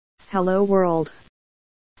Hello world.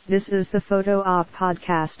 This is the Photo Op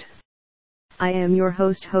podcast. I am your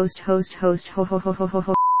host, ho ho ho ho ho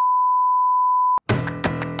ho.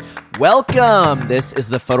 Welcome! This is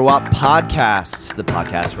the Photo Op podcast, the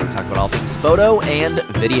podcast where we talk about all things photo and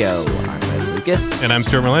video. I'm Red Lucas. And I'm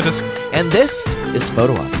Stuart Melendez. And this is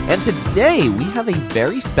Photo Op. And today we have a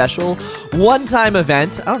very special one-time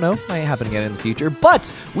event. I don't know, might happen again in the future,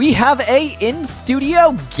 but we have a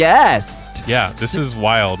in-studio guest. Yeah, this is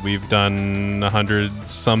wild. We've done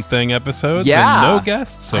 100-something episodes and no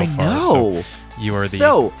guests so far. Know. So you are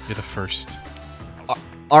you're the first.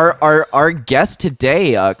 Our guest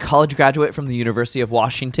today, a college graduate from the University of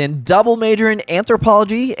Washington, double major in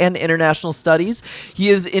anthropology and international studies. He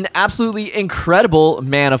is an absolutely incredible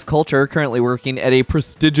man of culture, currently working at a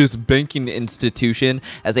prestigious banking institution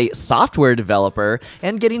as a software developer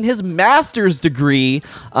and getting his master's degree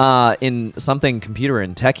in something computer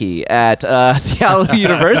and techie at Seattle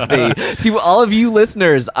University. To all of you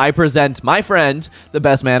listeners, I present my friend, the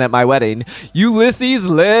best man at my wedding, Ulysses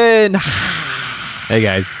Lin. Hey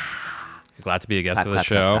guys, glad to be a guest of the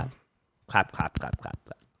show. Clap.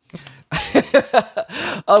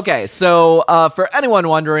 Okay, so for anyone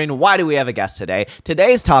wondering, why do we have a guest today?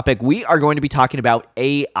 Today's topic, we are going to be talking about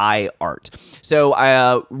AI art. So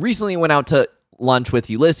I recently went out to lunch with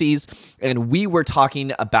Ulysses, and we were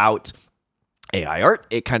talking about AI art.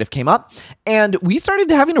 It kind of came up, and we started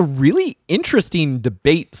having a really interesting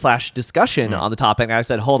debate / discussion on the topic. And I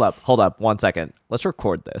said, hold up 1 second. Let's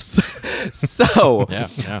record this. So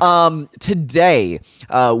today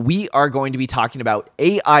we are going to be talking about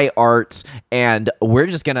AI art, and we're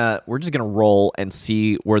just gonna roll and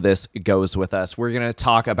see where this goes with us. We're gonna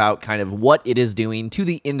talk about kind of what it is doing to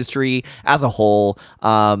the industry as a whole.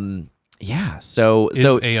 So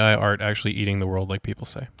is AI art actually eating the world, like people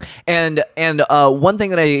say? And one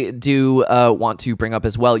thing that I do want to bring up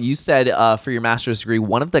as well, you said for your master's degree,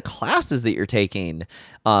 one of the classes that you're taking,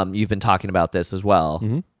 you've been talking about this as well.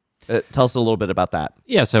 Mm-hmm. Tell us a little bit about that.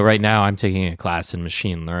 Yeah, so right now I'm taking a class in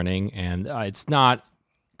machine learning, and it's not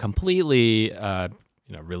completely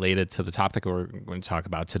related to the topic we're going to talk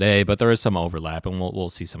about today, but there is some overlap, and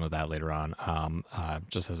we'll see some of that later on.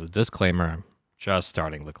 Just as a disclaimer, I'm just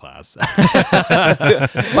starting the class.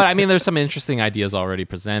 But I mean, there's some interesting ideas already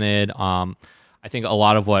presented. I think a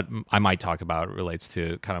lot of what I might talk about relates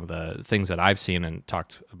to kind of the things that I've seen and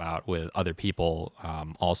talked about with other people,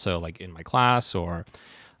 also like in my class, or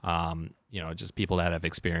just people that have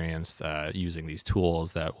experienced using these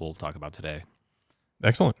tools that we'll talk about today.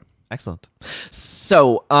 Excellent.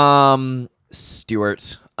 So,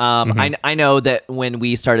 Stuart, I know that when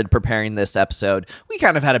we started preparing this episode, we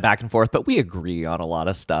kind of had a back and forth, but we agree on a lot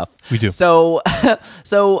of stuff. We do. So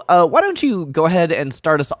why don't you go ahead and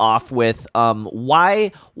start us off with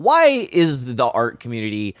why is the art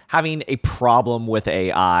community having a problem with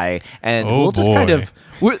AI? And I'll just kind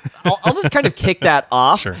of kick that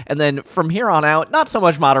off. Sure. And then from here on out, not so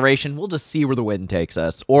much moderation. We'll just see where the wind takes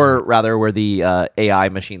us, or rather where the AI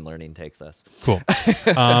machine learning takes us. Cool.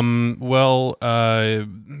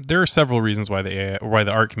 There are several reasons why the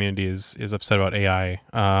art community is upset about AI.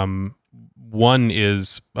 One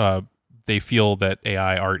is they feel that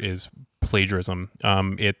AI art is plagiarism.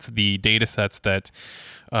 It's the data sets that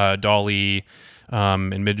DALL-E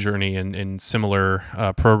and Midjourney and similar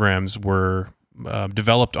programs were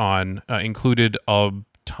developed on included a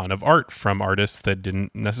ton of art from artists that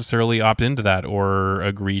didn't necessarily opt into that or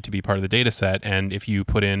agree to be part of the data set. And if you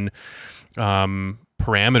put in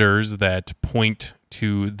parameters that point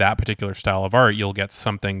to that particular style of art, you'll get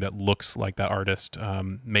something that looks like that artist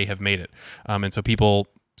may have made it. And so people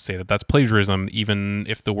say that that's plagiarism, even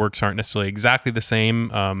if the works aren't necessarily exactly the same.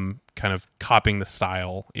 Kind of copying the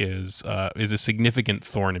style is a significant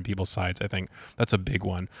thorn in people's sides. I think that's a big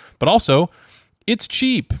one. But also, it's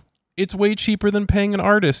cheap. It's way cheaper than paying an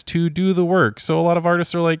artist to do the work. So a lot of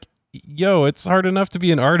artists are like, yo, it's hard enough to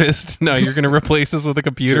be an artist. No, you're going to replace us with a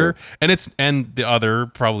computer. And the other,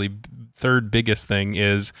 probably third biggest thing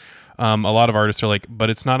is a lot of artists are like, but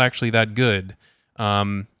it's not actually that good.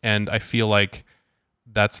 And I feel like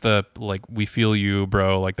that's we feel you,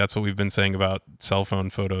 bro. Like, that's what we've been saying about cell phone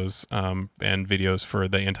photos and videos for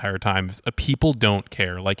the entire time. People don't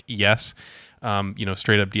care. Like, yes,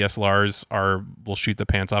 straight up DSLRs will shoot the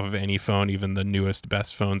pants off of any phone, even the newest,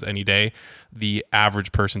 best phones any day. The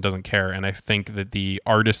average person doesn't care. And I think that the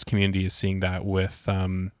artist community is seeing that with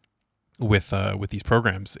these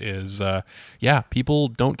programs is, people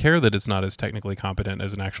don't care that it's not as technically competent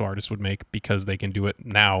as an actual artist would make, because they can do it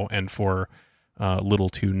now and for little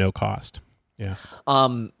to no cost. Yeah.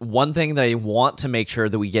 One thing that I want to make sure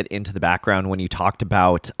that we get into the background when you talked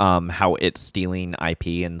about how it's stealing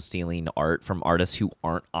IP and stealing art from artists who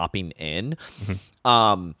aren't opting in.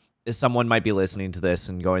 Is someone might be listening to this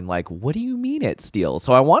and going like, what do you mean it steals?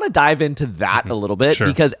 So I want to dive into that a little bit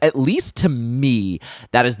because at least to me,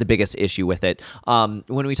 that is the biggest issue with it.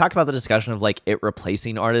 When we talk about the discussion of like it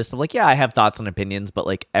replacing artists, I'm like, yeah, I have thoughts and opinions, but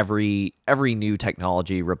like every new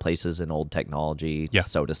technology replaces an old technology,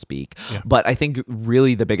 so to speak. But I think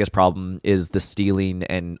really the biggest problem is the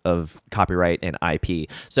stealing of copyright and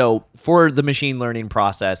IP. So for the machine learning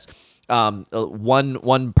process,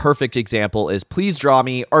 one perfect example is please draw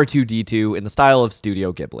me R2-D2 in the style of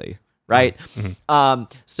Studio Ghibli, right?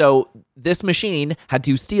 So this machine had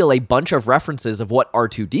to steal a bunch of references of what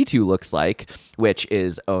R2-D2 looks like, which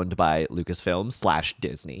is owned by Lucasfilm /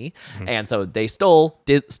 Disney. And so they stole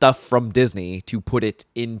stuff from Disney to put it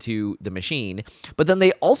into the machine. But then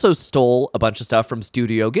they also stole a bunch of stuff from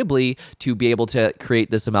Studio Ghibli to be able to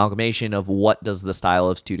create this amalgamation of what does the style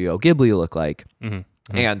of Studio Ghibli look like.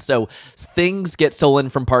 And so things get stolen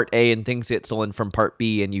from part A and things get stolen from part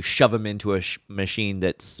B, and you shove them into a machine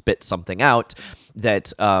that spits something out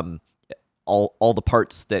that all the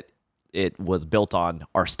parts that it was built on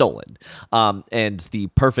are stolen. And the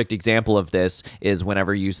perfect example of this is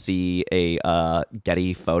whenever you see a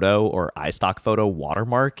Getty photo or iStock photo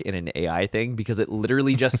watermark in an AI thing, because it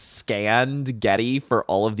literally just scanned Getty for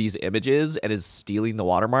all of these images and is stealing the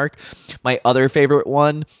watermark. My other favorite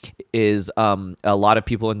one is a lot of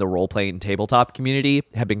people in the role-playing tabletop community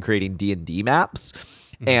have been creating D&D maps.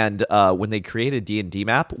 And when they create a D&D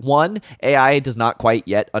map, one, AI does not quite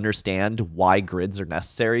yet understand why grids are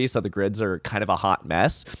necessary, so the grids are kind of a hot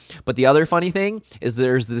mess. But the other funny thing is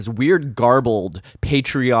there's this weird garbled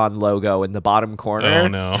Patreon logo in the bottom corner. Oh,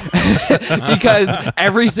 no. Because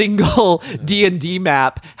every single D&D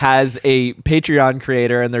map has a Patreon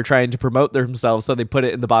creator, and they're trying to promote themselves, so they put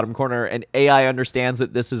it in the bottom corner, and AI understands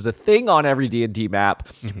that this is a thing on every D&D map,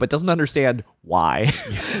 but doesn't understand why.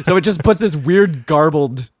 So it just puts this weird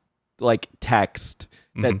garbled like text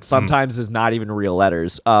that sometimes is not even real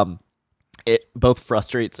letters. It both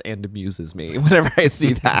frustrates and amuses me whenever I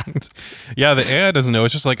see that. Yeah, the AI doesn't know.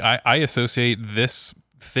 It's just like I associate this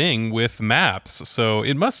thing with maps, so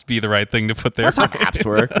it must be the right thing to put there. That's how maps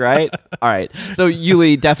work, right? All right. So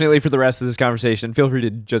Yuli, definitely for the rest of this conversation, feel free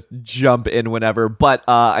to just jump in whenever. But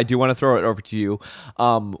I do want to throw it over to you.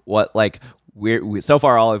 We so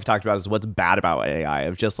far all I've talked about is what's bad about AI.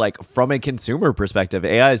 Of just like from a consumer perspective,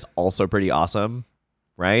 AI is also pretty awesome,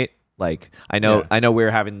 right? Like I know we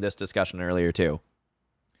were having this discussion earlier too.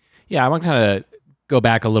 Yeah, I want to kind of go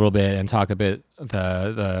back a little bit and talk a bit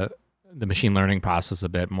the machine learning process a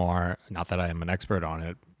bit more. Not that I am an expert on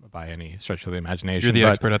it by any stretch of the imagination. You're the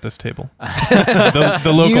expert at this table. the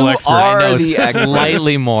local you expert. Are I know the expert.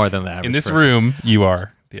 Slightly more than that. In this room, you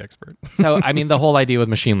are the expert. So, I mean, the whole idea with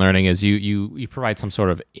machine learning is you provide some sort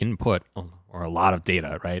of input or a lot of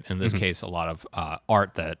data, right? In this case, a lot of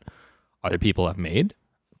art that other people have made,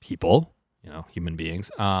 human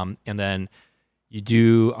beings, and then you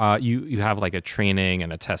do you have like a training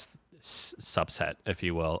and a test subset, if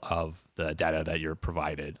you will, of the data that you're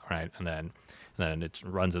provided, right? And then it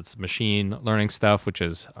runs its machine learning stuff, which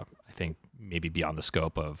is I think maybe beyond the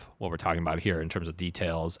scope of what we're talking about here in terms of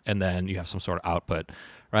details, and then you have some sort of output,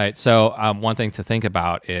 right? So one thing to think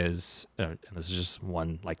about is, and this is just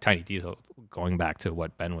one like tiny detail going back to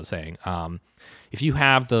what Ben was saying, if you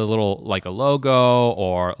have the little like a logo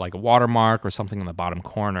or like a watermark or something in the bottom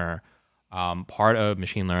corner, part of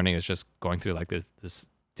machine learning is just going through like this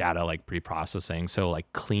data like pre-processing, so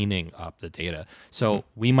like cleaning up the data. So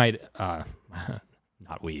we might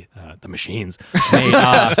not we, the machines, may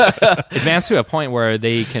advance to a point where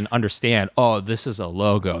they can understand, oh, this is a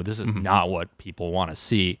logo. This is not what people want to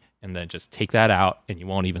see. And then just take that out and you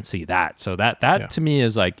won't even see that. So that to me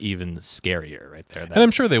is like even scarier right there. And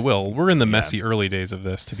I'm sure they will. We're in the messy early days of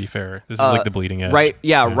this, to be fair. This is like the bleeding edge. Right.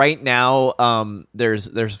 Yeah. Right now, there's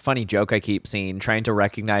a funny joke I keep seeing. Trying to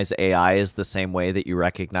recognize AI is the same way that you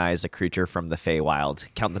recognize a creature from the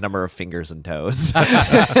Feywild. Count the number of fingers and toes.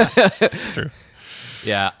 It's true.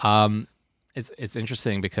 Yeah. It's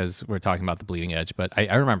interesting because we're talking about the bleeding edge, but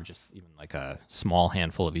I remember just even like a small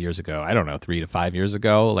handful of years ago, I don't know, 3 to 5 years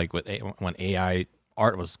ago, like when AI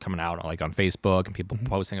art was coming out like on Facebook and people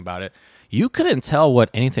posting about it, you couldn't tell what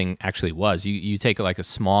anything actually was. You take like a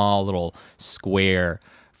small little square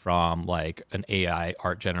from like an AI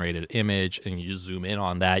art generated image and you just zoom in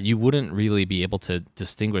on that, you wouldn't really be able to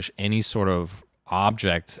distinguish any sort of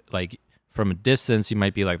object. Like from a distance, you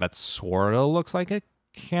might be like, that sort of looks like a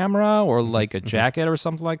camera or like a jacket or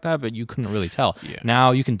something like that, but you couldn't really tell. Yeah.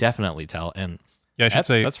 Now you can definitely tell, and I should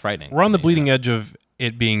say that's frightening. We're on the bleeding edge of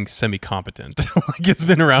it being semi-competent. Like it's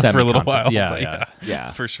been around for a little while.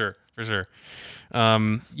 Yeah, for sure.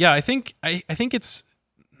 I think it's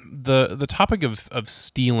the topic of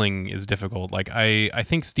stealing is difficult. Like I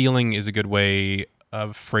think stealing is a good way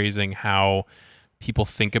of phrasing how people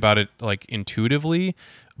think about it, like intuitively,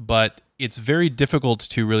 but it's very difficult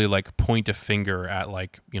to really like point a finger at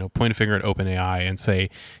OpenAI and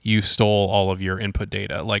say you stole all of your input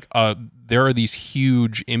data. Like there are these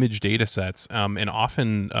huge image data sets, and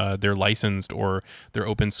often they're licensed or they're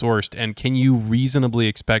open sourced. And can you reasonably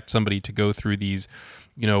expect somebody to go through these,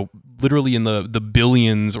 literally in the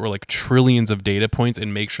billions or like trillions of data points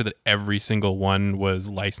and make sure that every single one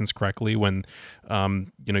was licensed correctly when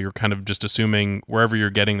you're kind of just assuming wherever you're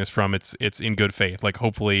getting this from, it's in good faith. Like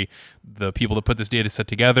hopefully the people that put this data set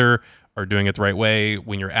together are doing it the right way.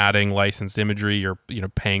 When you're adding licensed imagery, you're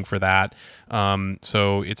paying for that.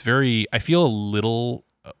 So it's I feel a little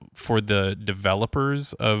for the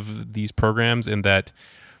developers of these programs in that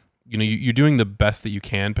you're doing the best that you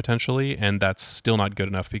can potentially, and that's still not good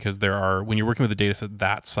enough because when you're working with a data set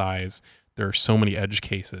that size, there are so many edge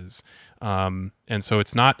cases. And so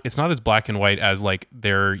it's not as black and white as like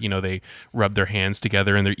they rub their hands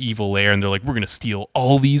together in their evil lair and they're like, we're going to steal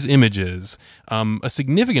all these images. A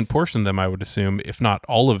significant portion of them, I would assume, if not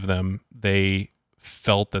all of them, they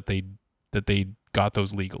felt that they got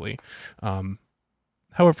those legally.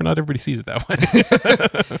 However, not everybody sees it that way.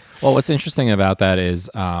 Well, what's interesting about that is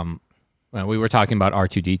we were talking about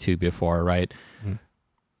R2D2 before, right?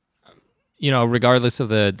 Mm-hmm. Regardless of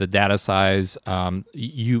the data size,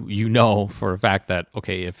 you know for a fact that,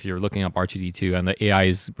 okay, if you're looking up R2D2 and the AI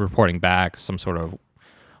is reporting back some sort of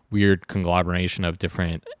weird conglomeration of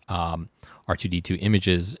different R2D2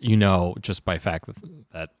 images, just by fact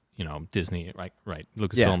that Disney, right,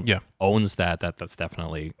 Lucasfilm owns that's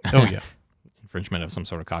definitely infringement of some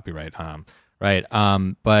sort of copyright, right?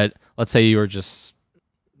 But let's say you were just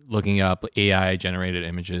looking up AI generated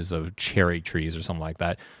images of cherry trees or something like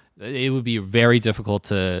that. It would be very difficult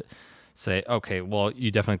to say, okay, well,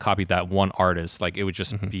 you definitely copied that one artist. Like it would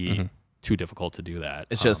just be too difficult to do that.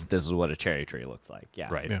 It's just this is what a cherry tree looks like. Yeah,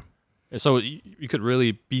 right. Yeah. So you could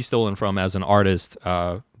really be stolen from as an artist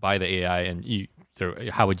by the AI, and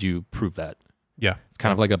how would you prove that? Yeah, it's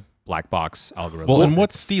kind of like a black box algorithm. Well, and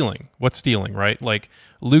what's stealing? Right? Like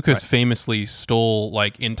Lucas famously stole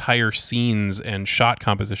like entire scenes and shot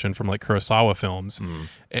composition from like Kurosawa films.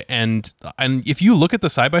 And if you look at the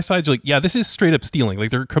side by sides, you're like, yeah, this is straight up stealing.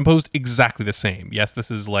 Like they're composed exactly the same. Yes,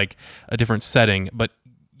 this is like a different setting, but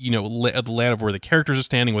the layout of where the characters are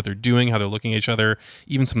standing, what they're doing, how they're looking at each other,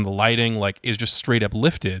 even some of the lighting, like is just straight up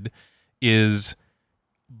lifted.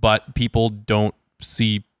 But people don't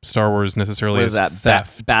see Star Wars necessarily as that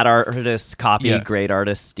theft. Bad artist copy, great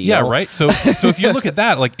artist steal. Yeah, right. So if you look at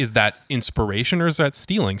that, like, is that inspiration or is that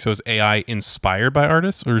stealing? So is AI inspired by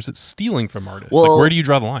artists or is it stealing from artists? Well, like, where do you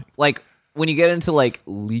draw the line? Like when you get into like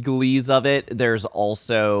legalese of it, there's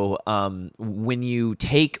also when you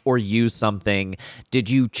take or use something, did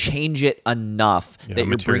you change it enough that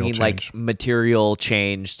you're bringing like material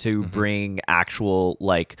change to bring actual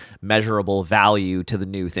like measurable value to the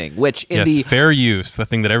new thing? Which in the fair use, the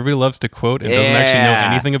thing that everybody loves to quote and doesn't actually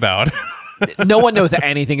know anything about. No one knows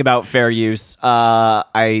anything about fair use.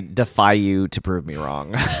 I defy you to prove me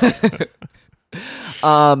wrong.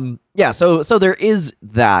 So there is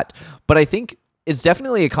that, but I think it's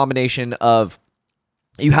definitely a combination of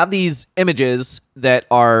you have these images that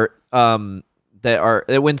are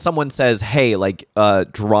when someone says, hey, like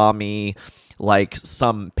draw me like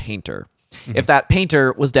some painter. If that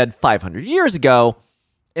painter was dead 500 years ago,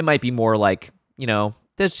 it might be more like,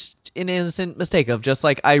 that's an innocent mistake of just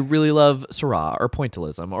like, I really love Seurat or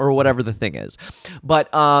pointillism or whatever the thing is. But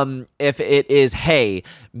if it is, hey,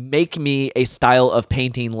 make me a style of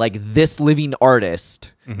painting like this living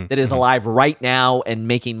artist that is alive right now and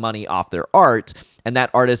making money off their art, and that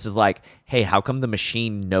artist is like, hey, how come the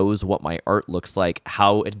machine knows what my art looks like?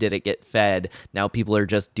 How did it get fed? Now people are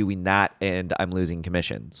just doing that and I'm losing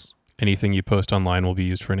commissions. Anything you post online will be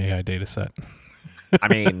used for an AI data set. I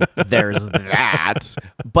mean, there's that,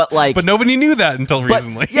 but nobody knew that until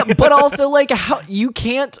recently. But also like how you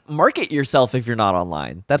can't market yourself if you're not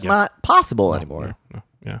online. That's not possible anymore.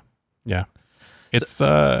 Yeah. It's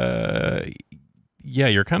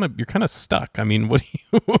you're kind of stuck. I mean, what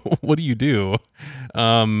do you do?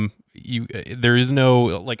 There is no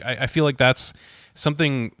like. I feel like that's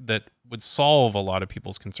something that would solve a lot of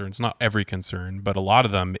people's concerns. Not every concern, but a lot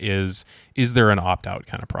of them is there an opt-out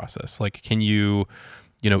kind of process? Like, can you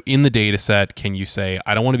in the data set, can you say,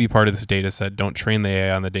 I don't want to be part of this data set, don't train the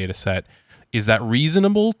AI on the data set? Is that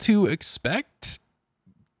reasonable to expect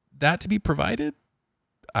that to be provided?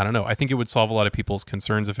 I don't know. I think it would solve a lot of people's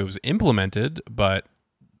concerns if it was implemented, but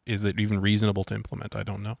is it even reasonable to implement? I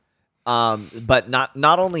don't know. But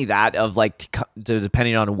not only that of like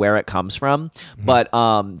depending on where it comes from, but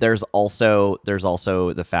there's also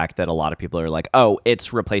the fact that a lot of people are like, oh,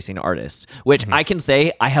 it's replacing artists, which I can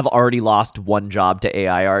say I have already lost one job to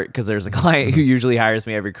AI art, because there's a client who usually hires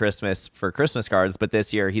me every Christmas for Christmas cards, but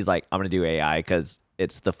this year he's like, I'm gonna do AI because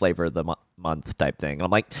it's the flavor of the month type thing, and I'm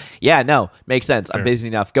like, yeah, no, makes sense. Sure. I'm busy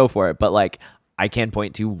enough, go for it. But like, I can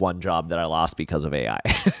point to one job that I lost because of AI.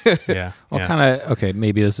 Yeah. Well, kind of, okay,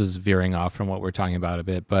 maybe this is veering off from what we're talking about a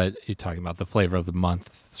bit, but you're talking about the flavor of the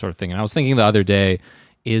month sort of thing. And I was thinking the other day,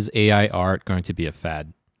 is AI art going to be a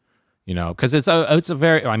fad? Because it's a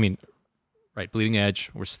very, right, bleeding edge.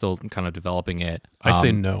 We're still kind of developing it. I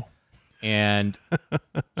say no. And,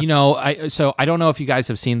 so I don't know if you guys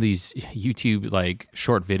have seen these YouTube like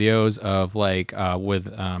short videos of like with,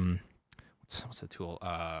 what's the tool?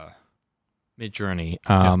 Midjourney,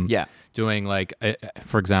 doing like,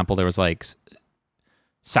 for example, there was like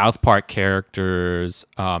South Park characters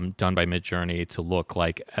done by Midjourney to look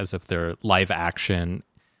like as if they're live action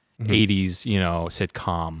 80s,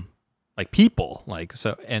 sitcom like people, like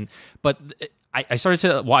so. But I started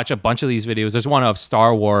to watch a bunch of these videos. There's one of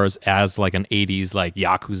Star Wars as like an 80s like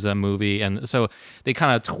Yakuza movie, and so they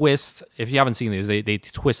kind of twist. If you haven't seen these, they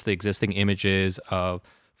twist the existing images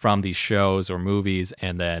from these shows or movies,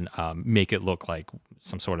 and then make it look like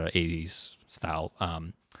some sort of 80s style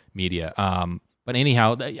media. But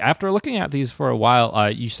anyhow, after looking at these for a while,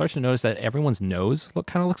 you start to notice that everyone's nose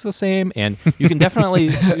kind of looks the same. And you can definitely,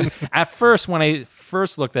 at first, when I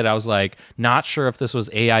first looked at it, I was like, not sure if this was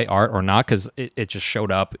AI art or not, because it just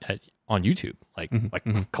showed up on YouTube like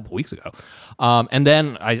a couple weeks ago. And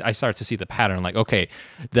then I started to see the pattern, like, okay,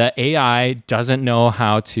 the AI doesn't know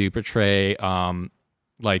how to portray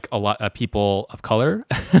like a lot of people of color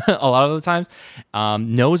a lot of the times.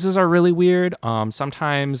 Noses are really weird.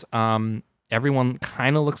 Sometimes everyone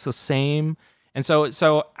kind of looks the same. And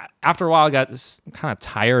so after a while, I got kind of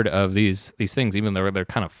tired of these things, even though they're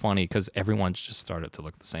kind of funny, because everyone's just started to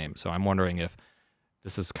look the same. So I'm wondering if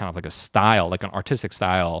this is kind of like a style, like an artistic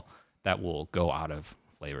style that will go out of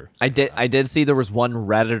flavor. I did see there was one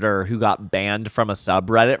Redditor who got banned from a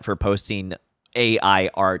subreddit for posting AI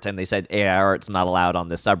art, and they said AI art's not allowed on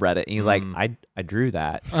this subreddit. And he's like, I drew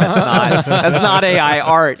that. That's not AI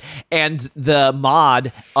art. And the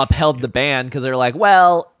mod upheld the ban because they're like,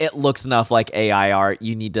 well, it looks enough like AI art.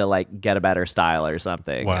 You need to like get a better style or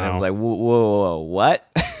something. Wow. And I was like, whoa, what?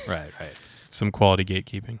 Right. Some quality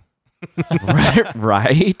gatekeeping.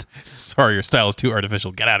 right. Sorry, your style is too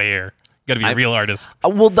artificial. Get out of here. You got to be a real artist.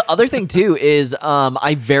 Well, the other thing too is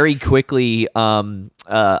I very quickly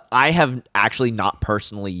I have actually not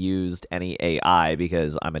personally used any AI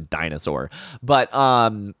because I'm a dinosaur. But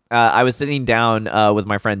I was sitting down with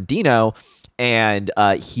my friend Dino, and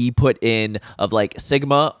he put in of like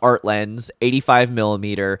Sigma art lens, 85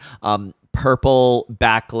 millimeter, purple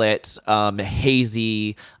backlit,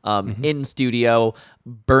 hazy, in studio,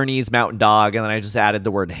 Bernie's Mountain Dog, and then I just added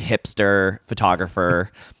the word hipster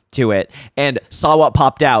photographer to it, and saw what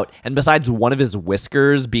popped out. And besides one of his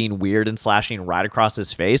whiskers being weird and slashing right across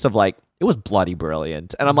his face, of like, it was bloody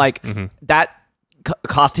brilliant. And I'm like, that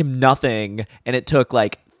cost him nothing, and it took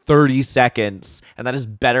like 30 seconds, and that is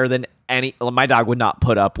better than any. My dog would not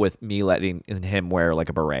put up with me letting him wear like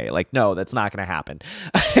a beret. Like, no, that's not gonna happen.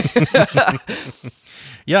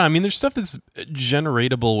 Yeah, I mean, there's stuff that's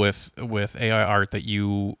generatable with AI art that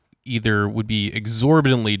you either would be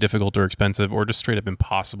exorbitantly difficult or expensive, or just straight up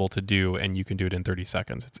impossible to do, and you can do it in 30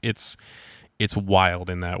 seconds. It's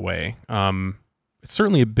wild in that way. It's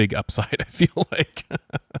certainly a big upside, I feel like,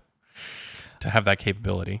 to have that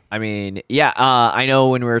capability. I mean, yeah, I know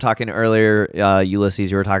when we were talking earlier,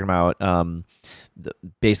 Ulysses, you were talking about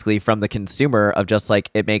basically from the consumer of just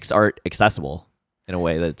like, it makes art accessible in a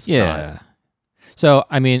way that's not. So,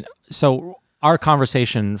 I mean, our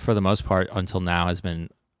conversation for the most part until now has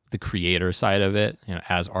been the creator side of it.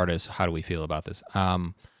 As artists, how do we feel about this?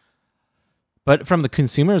 But from the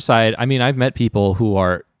consumer side, I mean, I've met people who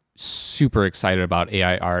are super excited about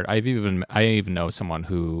AI art. I even know someone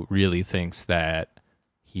who really thinks that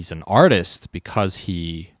he's an artist because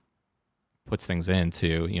he puts things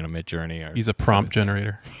into Midjourney, or he's a prompt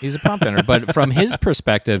generator. He's a prompt generator, but from his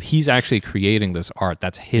perspective, he's actually creating this art.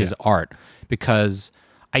 That's his art, because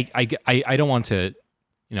I don't want to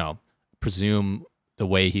presume the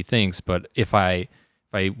way he thinks, but if I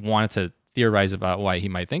wanted to theorize about why he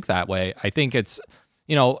might think that way, I think it's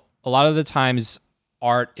you know, a lot of the times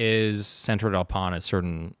art is centered upon a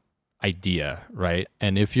certain idea, right?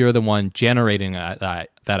 And if you're the one generating that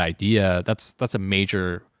idea, that's a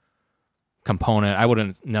major component. I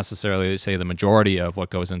wouldn't necessarily say the majority of what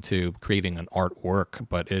goes into creating an artwork,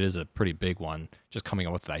 but it is a pretty big one, just coming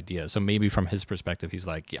up with the idea. So maybe from his perspective, he's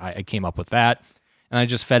like, I came up with that, and I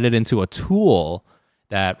just fed it into a tool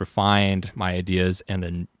that refined my ideas and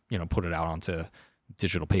then, you know, put it out onto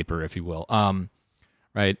digital paper, if you will.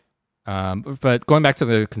 Right. But going back to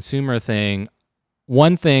the consumer thing,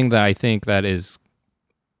 one thing that I think that is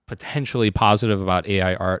potentially positive about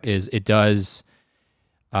AI art is it does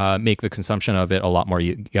make the consumption of it a lot more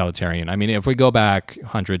egalitarian. I mean, if we go back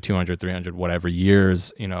 100, 200, 300, whatever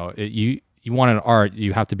years, you know, you want an art,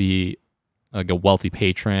 you have to be like a wealthy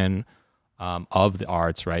patron of the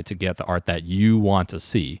arts, right, to get the art that you want to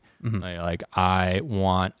see. Like, I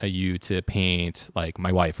want you to paint like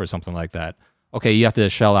my wife or something like that. Okay, you have to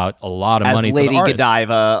shell out a lot of money Lady to the artist.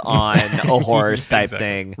 Godiva on a horse type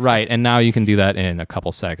thing. Right, and now you can do that in a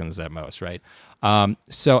couple seconds at most, right?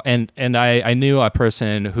 So I knew a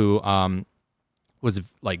person who was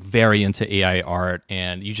like very into AI art,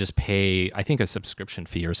 and you just pay, I think, a subscription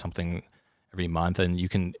fee or something every month, and you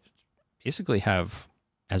can basically have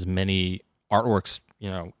as many artworks, you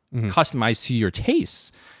know, customized to your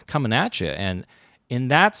tastes coming at you. And in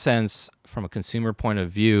that sense, from a consumer point of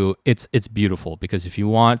view, it's beautiful, because if you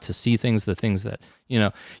want to see things, the things that, you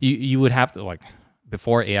know, you would have to, like,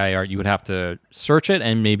 before AI art, you would have to search it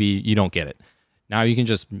and maybe you don't get it. Now you can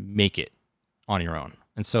just make it on your own.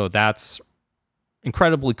 And so that's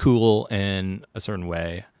incredibly cool in a certain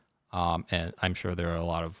way. And I'm sure there are a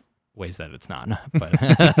lot of ways that it's not, but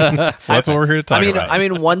that's what we're here to talk about. I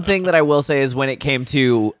mean, one thing that I will say is when it came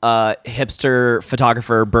to hipster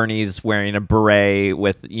photographer Bernie's wearing a beret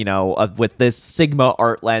with, you know, with this Sigma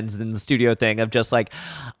art lens in the studio thing of just like,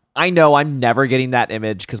 I know I'm never getting that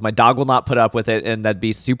image because my dog will not put up with it, and that'd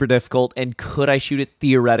be super difficult. And could I shoot it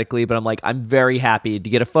theoretically? But I'm like, I'm very happy to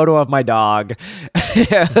get a photo of my dog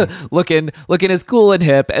looking as cool and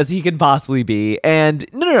hip as he can possibly be. And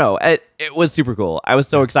no, it was super cool. I was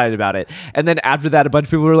so excited about it. And then after that, a bunch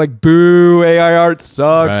of people were like, "Boo! AI art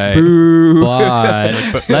sucks. Right. Boo!"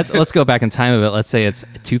 But let's go back in time a bit. Let's say it's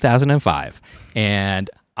 2005, and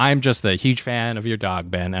I'm just a huge fan of your dog,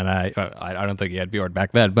 Ben, and I don't think you had Bjorn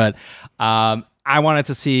back then, but I wanted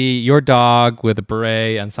to see your dog with a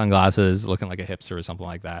beret and sunglasses looking like a hipster or something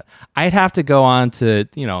like that. I'd have to go on to,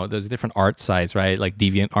 you know, those different art sites, right? Like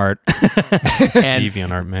DeviantArt. And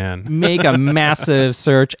DeviantArt, man. make a massive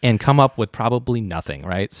search and come up with probably nothing,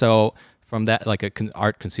 right? So from that, like a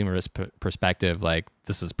art consumerist perspective, like,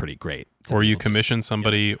 this is pretty great. Or you commission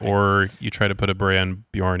somebody, or you try to put a beret on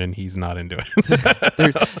Bjorn and he's not into it.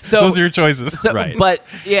 Those are your choices. So, right. But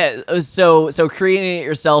yeah, so creating it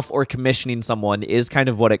yourself or commissioning someone is kind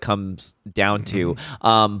of what it comes down to.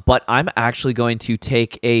 But I'm actually going to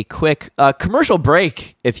take a quick commercial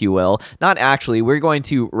break, if you will. Not actually. We're going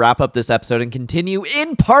to wrap up this episode and continue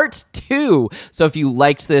in part 2. So if you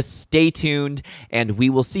liked this, stay tuned, and we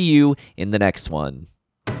will see you in the next one.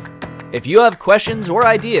 If you have questions or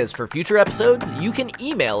ideas for future episodes, you can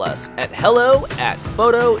email us at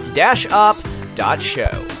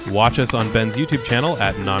hello@photo-op.show. Watch us on Ben's YouTube channel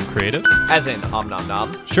at NomCreative. As in Om Nom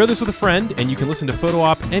Nom. Share this with a friend, and you can listen to Photo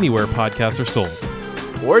Op anywhere podcasts are sold.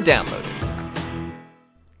 Or download it.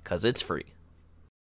 'Cause it's free.